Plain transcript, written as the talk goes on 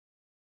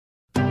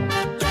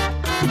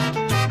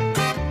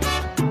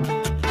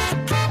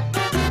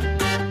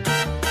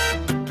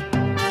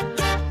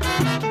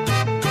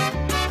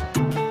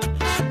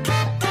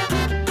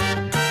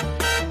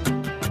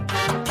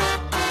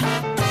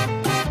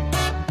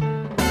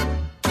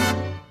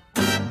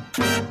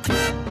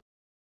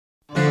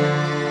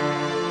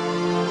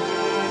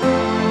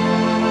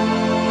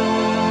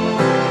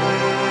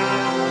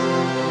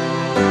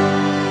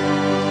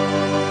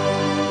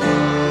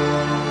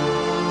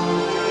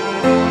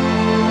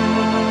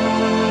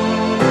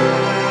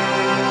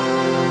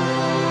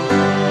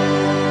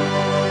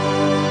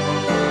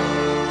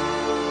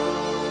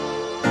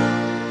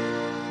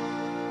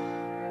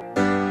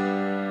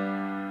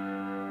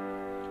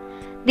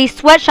These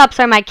sweatshops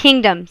are my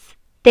kingdoms.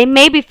 They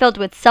may be filled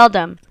with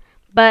seldom,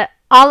 but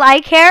all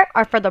I care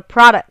are for the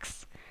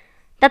products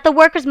that the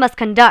workers must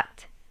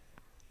conduct.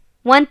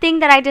 One thing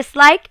that I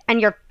dislike,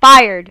 and you're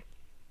fired.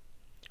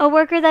 A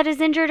worker that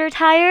is injured or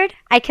tired,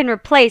 I can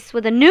replace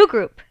with a new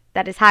group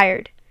that is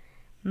hired.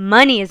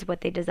 Money is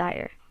what they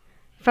desire.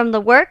 From the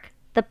work,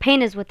 the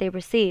pain is what they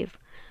receive.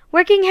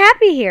 Working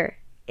happy here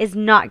is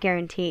not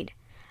guaranteed.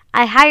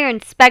 I hire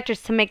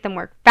inspectors to make them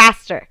work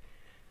faster.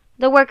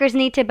 The workers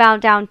need to bow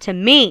down to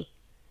me,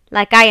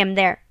 like I am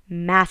their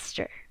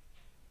master.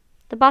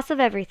 The Boss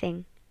of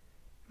Everything.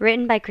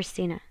 Written by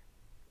Christina.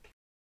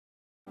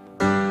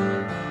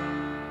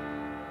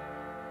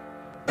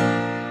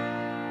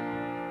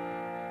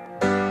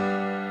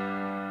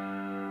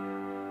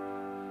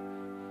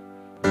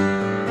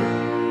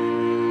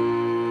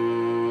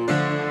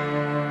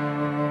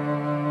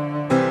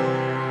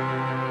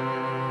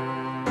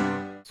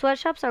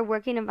 Sweatshops are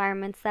working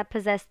environments that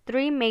possess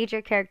three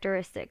major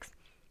characteristics: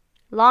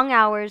 long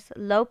hours,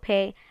 low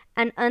pay,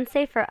 and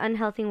unsafe or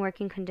unhealthy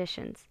working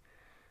conditions.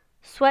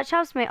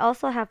 Sweatshops may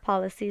also have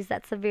policies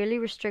that severely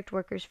restrict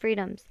workers'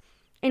 freedoms,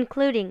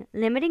 including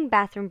limiting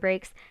bathroom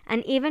breaks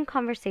and even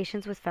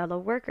conversations with fellow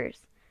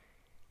workers.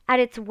 At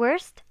its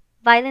worst,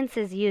 violence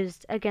is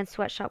used against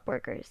sweatshop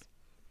workers.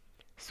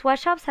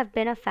 Sweatshops have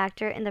been a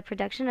factor in the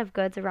production of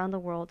goods around the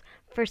world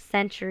for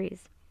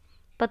centuries.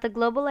 But the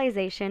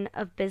globalization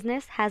of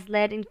business has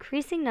led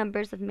increasing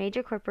numbers of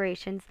major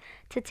corporations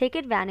to take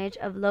advantage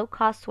of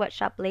low-cost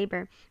sweatshop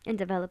labor in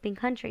developing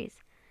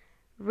countries.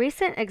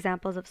 Recent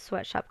examples of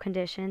sweatshop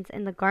conditions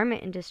in the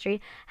garment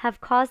industry have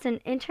caused an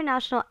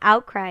international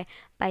outcry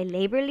by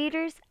labor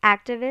leaders,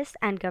 activists,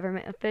 and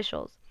government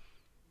officials.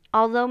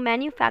 Although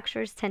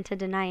manufacturers tend to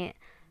deny it,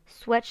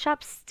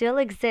 sweatshops still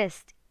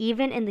exist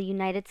even in the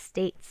United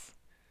States.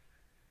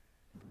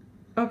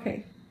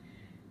 Okay.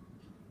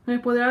 ¿Me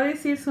podrá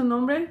decir su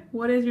nombre?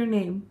 What is your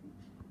name?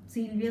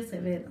 Silvia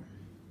Acevedo.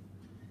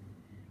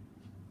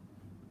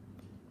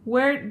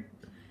 Where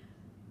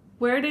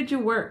did you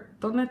work?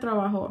 ¿Dónde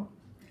trabajó?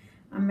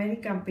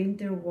 American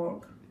Painter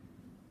Work.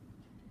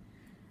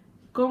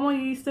 ¿Cómo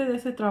hiciste de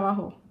ese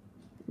trabajo?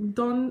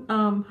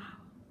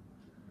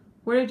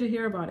 Where did you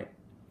hear about it?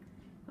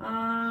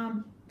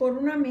 Por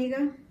una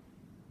amiga.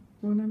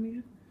 ¿Una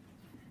amiga?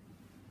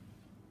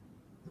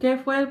 ¿Qué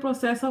fue el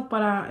proceso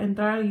para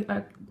entrar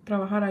a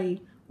trabajar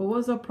ahí? What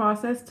was the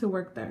process to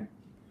work there?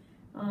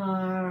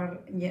 A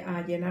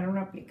llenar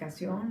una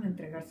aplicación,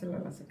 entregársela a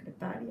la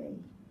secretaria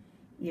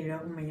y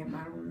luego me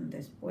llamaron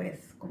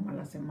después, como a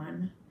la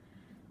semana,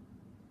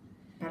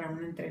 para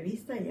una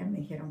entrevista y ya me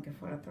dijeron que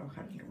fuera a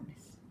trabajar el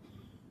lunes.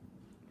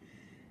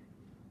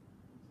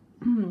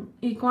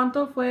 ¿Y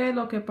cuánto fue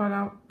lo que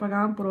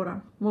pagaban por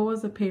hora? What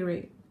was the pay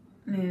rate?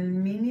 El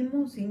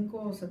mínimo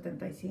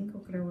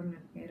 $5.75 creo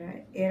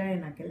era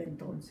en aquel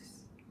entonces.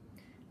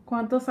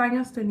 ¿Cuántos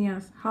años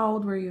tenías? How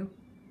old were you?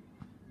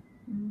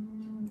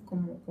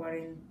 Como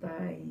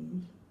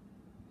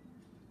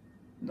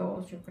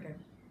 42, yo creo.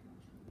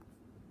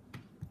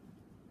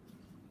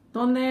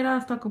 ¿Dónde era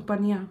esta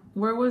compañía?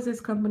 Where was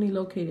this company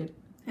located?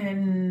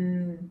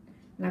 En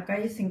la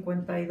calle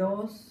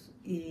 52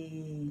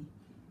 y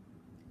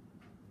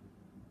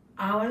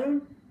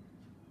Avalon,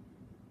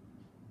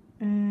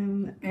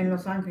 en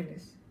Los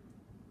Ángeles.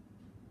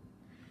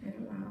 Era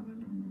la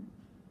Avalon, ¿no?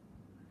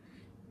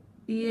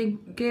 ¿Y en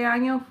qué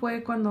año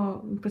fue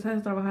cuando empezaste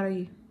a trabajar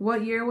ahí?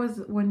 What year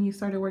was when you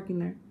started working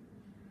there?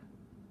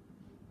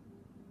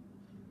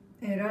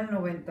 Era el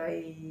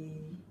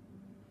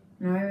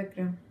 99,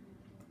 creo.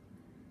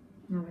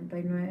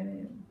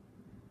 99.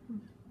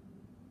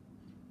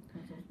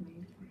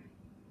 2000, por ahí.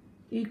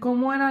 ¿Y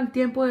cómo era el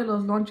tiempo de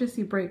los lunches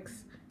y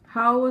breaks?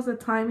 How was the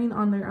timing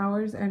on their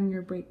hours and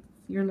your breaks,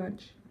 your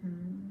lunch?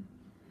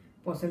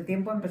 Pues el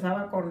tiempo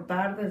empezaba a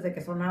contar desde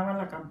que sonaba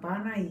la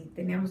campana y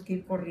teníamos que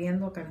ir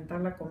corriendo a calentar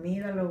la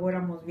comida. Luego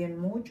éramos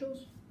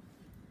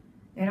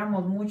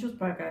muchos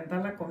para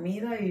calentar la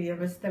comida y a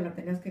veces te la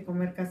tenías que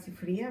comer casi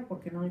fría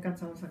porque no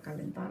alcanzamos a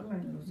calentarla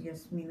en los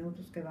 10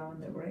 minutos que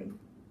daban de break.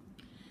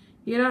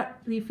 ¿Y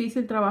era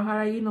difícil trabajar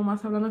ahí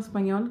nomás hablando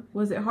español?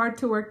 Was it hard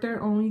to work there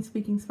only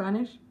speaking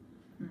Spanish?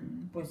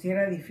 Pues sí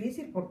era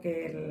difícil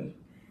porque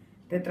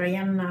te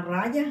traían una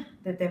raya,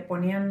 te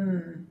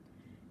ponían...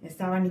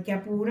 Estaban y que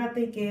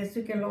apúrate y que esto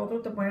y que lo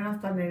otro, te ponían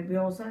hasta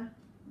nerviosa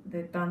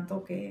de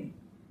tanto que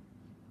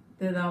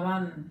te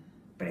daban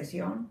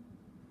presión.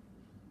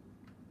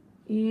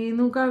 ¿Y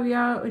nunca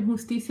había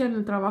injusticia en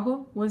el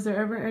trabajo? Was there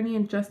ever any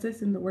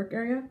injustice in the work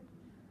area?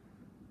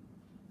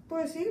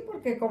 Pues sí,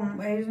 porque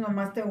como ellos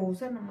nomás te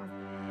usan, nomás...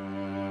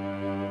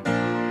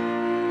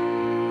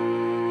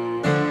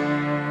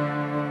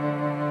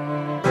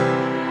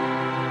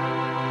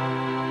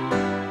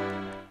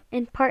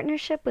 In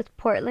partnership with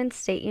Portland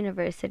State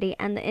University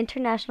and the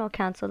International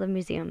Council of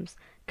Museums,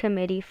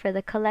 Committee for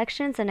the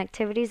Collections and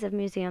Activities of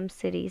Museum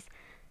Cities,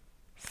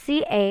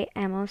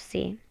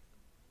 CAMOC,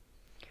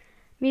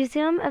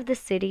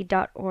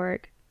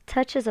 museumofthecity.org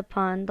touches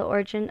upon the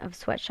origin of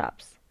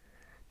sweatshops.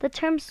 The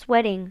terms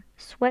sweating,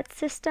 sweat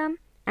system,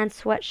 and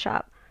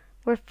sweatshop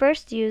were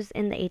first used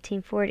in the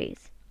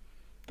 1840s.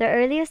 The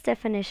earliest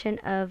definition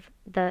of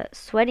the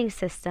sweating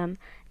system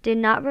did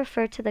not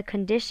refer to the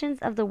conditions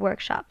of the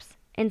workshops.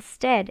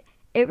 Instead,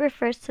 it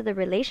refers to the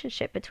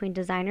relationship between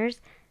designers,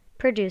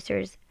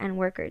 producers, and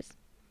workers.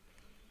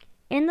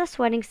 In the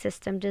sweating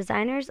system,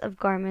 designers of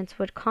garments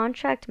would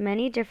contract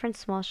many different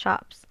small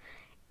shops.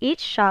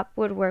 Each shop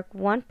would work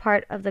one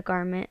part of the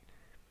garment,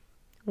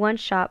 one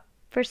shop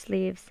for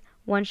sleeves,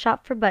 one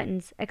shop for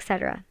buttons,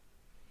 etc.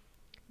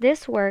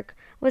 This work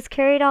was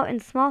carried out in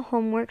small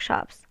home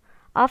workshops,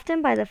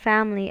 often by the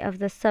family of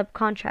the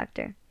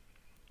subcontractor.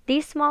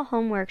 These small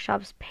home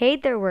workshops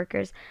paid their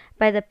workers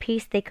by the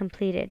piece they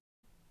completed.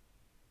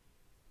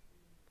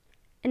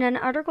 In an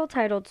article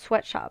titled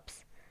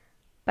Sweatshops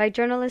by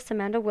journalist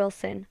Amanda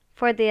Wilson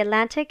for the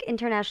Atlantic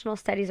International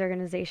Studies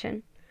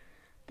Organization,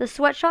 the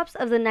sweatshops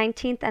of the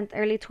 19th and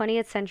early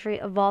 20th century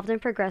evolved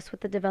and progressed with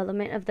the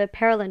development of the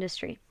apparel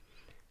industry.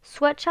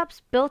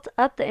 Sweatshops built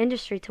up the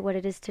industry to what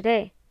it is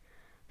today.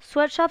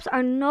 Sweatshops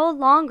are no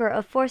longer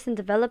a force in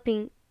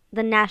developing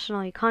the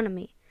national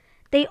economy.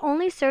 They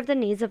only serve the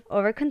needs of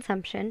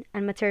overconsumption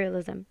and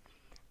materialism.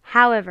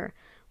 However,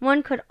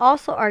 one could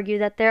also argue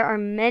that there are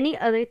many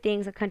other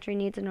things a country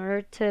needs in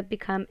order to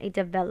become a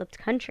developed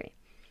country.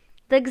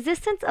 The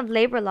existence of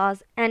labor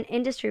laws and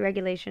industry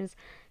regulations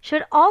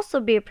should also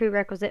be a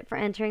prerequisite for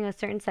entering a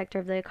certain sector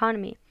of the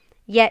economy,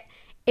 yet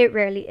it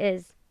rarely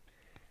is.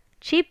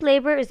 Cheap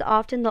labor is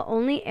often the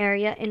only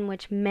area in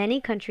which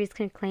many countries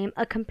can claim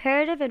a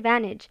comparative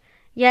advantage,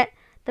 yet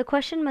the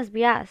question must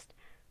be asked,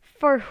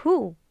 for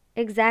who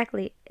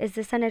exactly is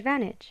this an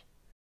advantage?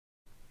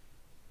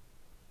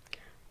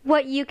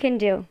 What you can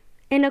do,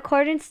 in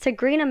accordance to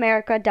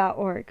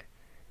greenamerica.org.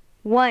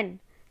 1.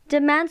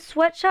 Demand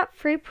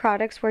sweatshop-free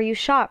products where you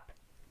shop.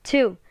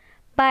 2.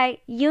 Buy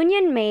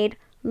union-made,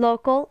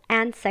 local,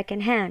 and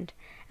second-hand.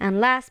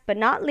 And last but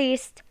not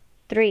least,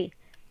 3.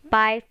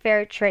 Buy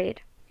fair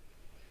trade.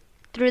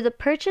 Through the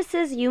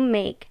purchases you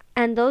make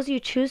and those you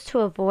choose to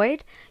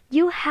avoid,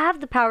 you have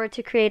the power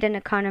to create an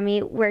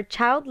economy where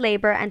child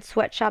labor and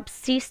sweatshops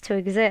cease to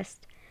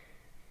exist.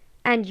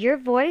 And your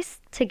voice,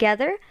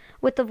 together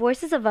with the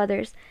voices of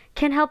others,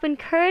 can help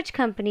encourage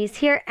companies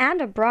here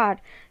and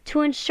abroad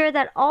to ensure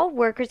that all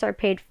workers are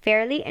paid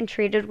fairly and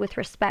treated with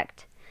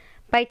respect.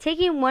 By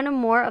taking one or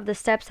more of the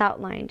steps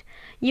outlined,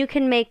 you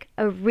can make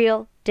a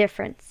real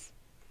difference.